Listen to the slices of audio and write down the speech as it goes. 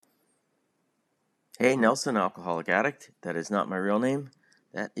Hey, Nelson, alcoholic addict. That is not my real name.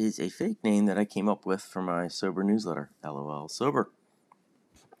 That is a fake name that I came up with for my sober newsletter. LOL Sober.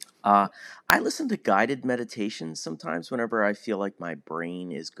 Uh, I listen to guided meditations sometimes whenever I feel like my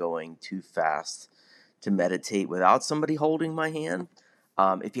brain is going too fast to meditate without somebody holding my hand.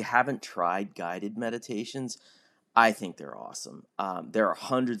 If you haven't tried guided meditations, I think they're awesome. There are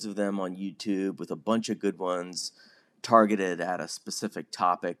hundreds of them on YouTube with a bunch of good ones targeted at a specific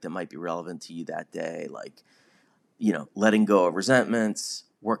topic that might be relevant to you that day, like letting go of resentments,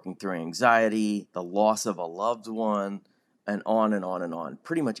 working through anxiety, the loss of a loved one, and on and on and on.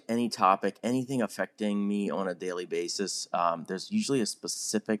 Pretty much any topic, anything affecting me on a daily basis, there's usually a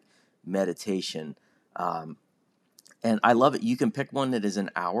specific meditation. Um, and I love it. You can pick one that is an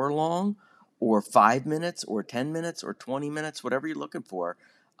hour long, or 5 minutes, or 10 minutes, or 20 minutes, whatever you're looking for.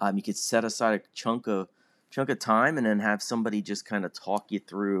 You could set aside a chunk of time and then have somebody just kind of talk you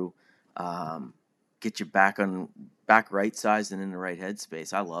through, um, get you back right sized and in the right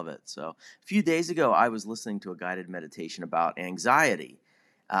headspace. I love it. So a few days ago, I was listening to a guided meditation about anxiety.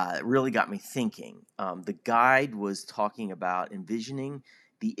 It really got me thinking. The guide was talking about envisioning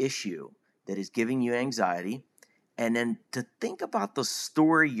the issue that is giving you anxiety, and then to think about the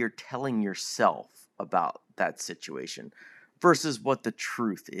story you're telling yourself about that situation versus what the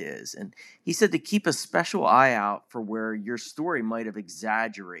truth is. And he said to keep a special eye out for where your story might have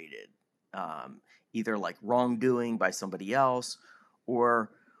exaggerated, um, either like wrongdoing by somebody else,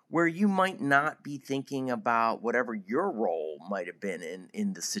 or where you might not be thinking about whatever your role might have been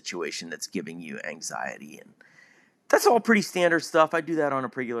in the situation that's giving you anxiety. And that's all pretty standard stuff. I do that on a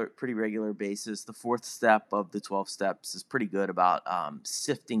pretty regular basis. The fourth step of the 12 steps is pretty good about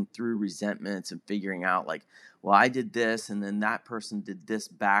sifting through resentments and figuring out, like, well, I did this and then that person did this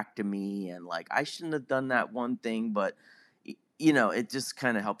back to me. And like, I shouldn't have done that one thing, but it just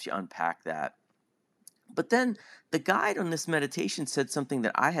kind of helps you unpack that. But then the guide on this meditation said something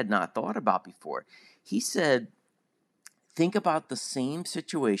that I had not thought about before. He said, think about the same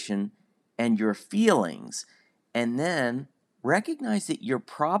situation and your feelings, and then recognize that you're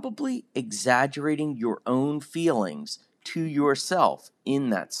probably exaggerating your own feelings to yourself in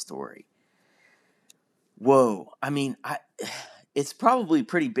that story. Whoa. I mean, it's probably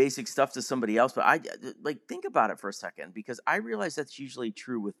pretty basic stuff to somebody else, but I like think about it for a second, because I realize that's usually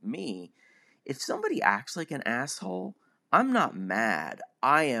true with me. If somebody acts like an asshole, I'm not mad.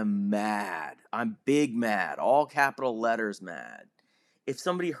 I am mad. I'm big mad, all capital letters mad. If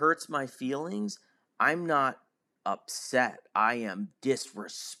somebody hurts my feelings, I'm not upset. I am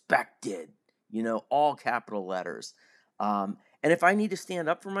disrespected, all capital letters. And if I need to stand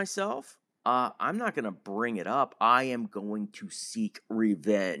up for myself, I'm not going to bring it up. I am going to seek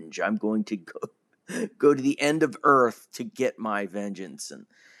revenge. I'm going to go to the end of earth to get my vengeance. And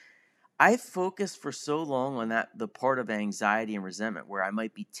I focused for so long on the part of anxiety and resentment where I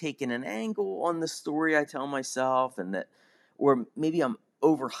might be taking an angle on the story I tell myself, or maybe I'm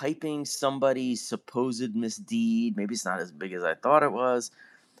overhyping somebody's supposed misdeed. Maybe it's not as big as I thought it was.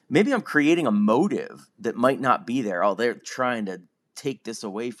 Maybe I'm creating a motive that might not be there. Oh, they're trying to take this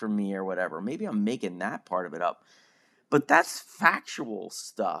away from me or whatever. Maybe I'm making that part of it up. But that's factual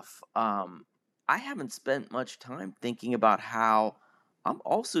stuff. I haven't spent much time thinking about how I'm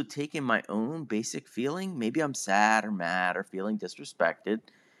also taking my own basic feeling. Maybe I'm sad or mad or feeling disrespected,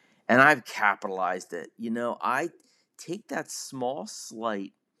 and I've capitalized it. I take that small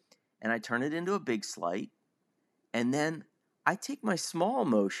slight and I turn it into a big slight, and then I take my small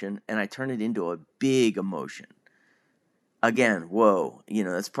emotion and I turn it into a big emotion. Again, whoa,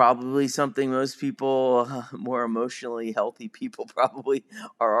 that's probably something most people, more emotionally healthy people, probably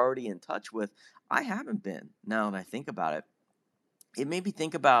are already in touch with. I haven't been, now that I think about it. It made me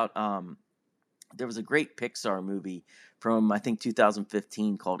think about, there was a great Pixar movie from, I think,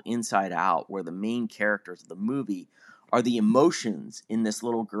 2015 called Inside Out, where the main characters of the movie are the emotions in this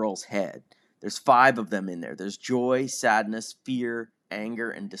little girl's head. There's 5 of them in there. There's joy, sadness, fear,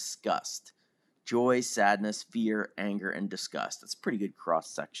 anger, and disgust. Joy, sadness, fear, anger, and disgust. That's a pretty good cross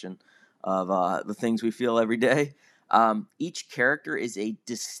section of the things we feel every day. Each character is a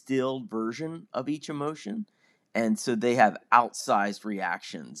distilled version of each emotion, and so they have outsized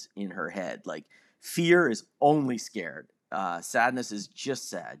reactions in her head. Like, fear is only scared. Sadness is just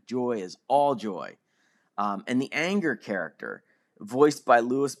sad. Joy is all joy. And the anger character, voiced by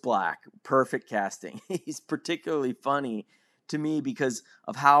Lewis Black, perfect casting. He's particularly funny to me because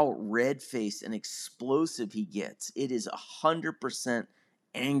of how red-faced and explosive he gets. It is 100%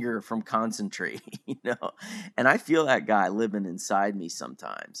 anger from concentrate, And I feel that guy living inside me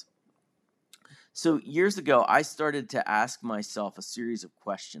sometimes. So years ago, I started to ask myself a series of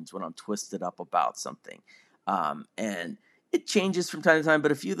questions when I'm twisted up about something. And it changes from time to time,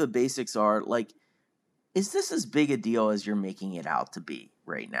 but a few of the basics are like, is this as big a deal as you're making it out to be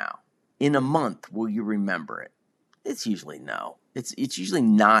right now? In a month, will you remember it? It's usually no. It's usually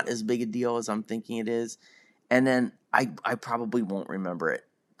not as big a deal as I'm thinking it is. And then I probably won't remember it.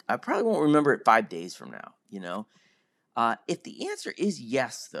 I probably won't remember it 5 days from now, you know? If the answer is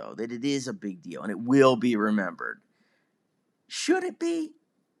yes, though, that it is a big deal and it will be remembered, should it be?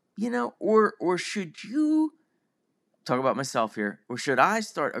 Or should you talk about myself here, or should I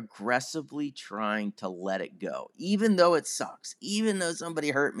start aggressively trying to let it go, even though it sucks, even though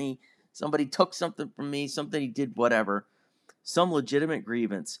somebody hurt me, somebody took something from me, somebody did whatever, some legitimate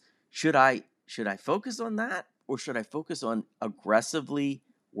grievance? Should I focus on that, or should I focus on aggressively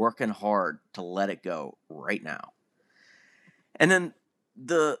working hard to let it go right now? And then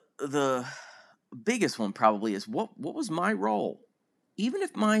the biggest one probably is what was my role? Even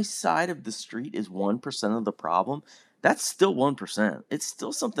if my side of the street is 1% of the problem, that's still 1%. It's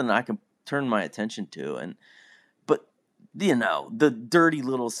still something that I can turn my attention to. And but the dirty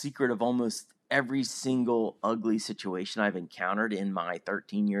little secret of almost every single ugly situation I've encountered in my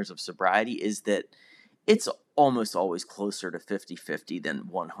 13 years of sobriety is that it's almost always closer to 50-50 than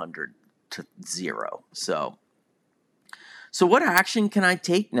 100 to 0. So what action can I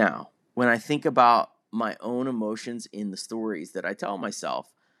take now when I think about my own emotions in the stories that I tell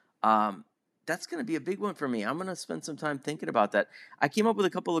myself? That's going to be a big one for me. I'm going to spend some time thinking about that. I came up with a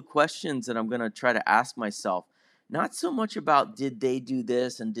couple of questions that I'm going to try to ask myself. Not so much about did they do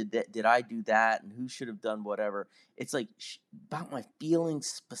this and did I do that and who should have done whatever. It's like about my feelings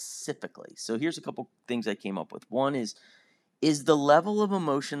specifically. So here's a couple things I came up with. One is the level of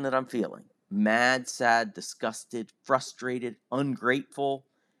emotion that I'm feeling mad, sad, disgusted, frustrated, ungrateful?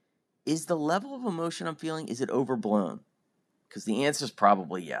 Is the level of emotion I'm feeling, is it overblown? Because the answer is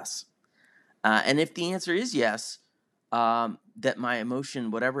probably yes. And if the answer is yes, that my emotion,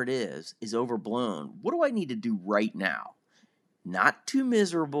 whatever it is overblown, what do I need to do right now? Not 2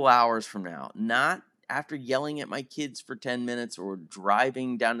 miserable hours from now, not after yelling at my kids for 10 minutes or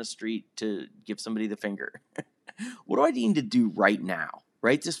driving down the street to give somebody the finger. What do I need to do right now,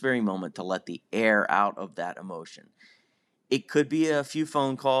 right this very moment, to let the air out of that emotion? It could be a few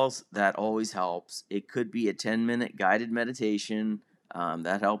phone calls. That always helps. It could be a 10-minute guided meditation.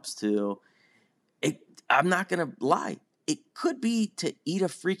 That helps too. I'm not going to lie. It could be to eat a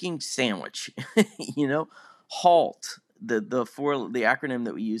freaking sandwich. you know, HALT, the acronym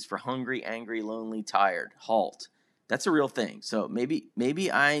that we use for hungry, angry, lonely, tired. HALT. That's a real thing. So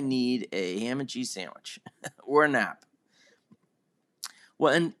maybe I need a ham and cheese sandwich or a nap.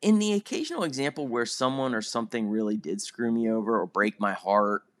 Well, and in the occasional example where someone or something really did screw me over or break my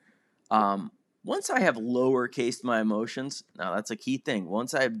heart, um, once I have lowercased my emotions, now that's a key thing.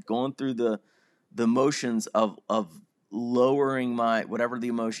 Once I've gone through the motions of lowering my whatever the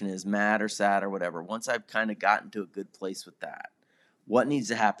emotion is, mad or sad or whatever, once I've kind of gotten to a good place with that, what needs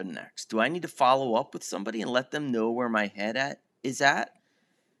to happen next? Do I need to follow up with somebody and let them know where my head is at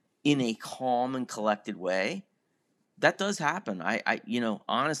in a calm and collected way? That does happen.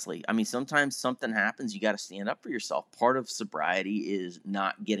 Honestly, I mean, sometimes something happens. You got to stand up for yourself. Part of sobriety is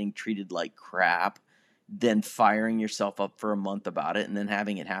not getting treated like crap, then firing yourself up for a month about it, and then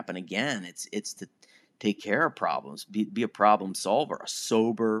having it happen again. It's to take care of problems, be a problem solver, a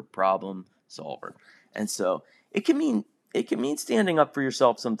sober problem solver, and so it can mean standing up for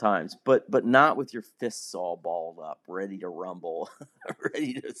yourself sometimes, but not with your fists all balled up, ready to rumble,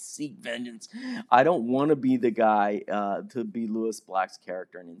 ready to seek vengeance. I don't want to be the guy to be Lewis Black's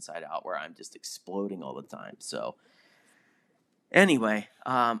character in Inside Out, where I'm just exploding all the time. So anyway,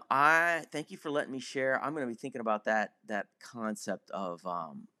 I thank you for letting me share. I'm going to be thinking about that concept of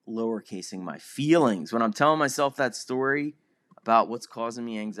lowercasing my feelings when I'm telling myself that story about what's causing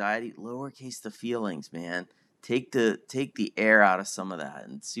me anxiety. Lowercase the feelings, man. Take the air out of some of that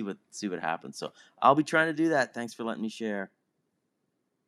and see what happens. So I'll be trying to do that. Thanks for letting me share.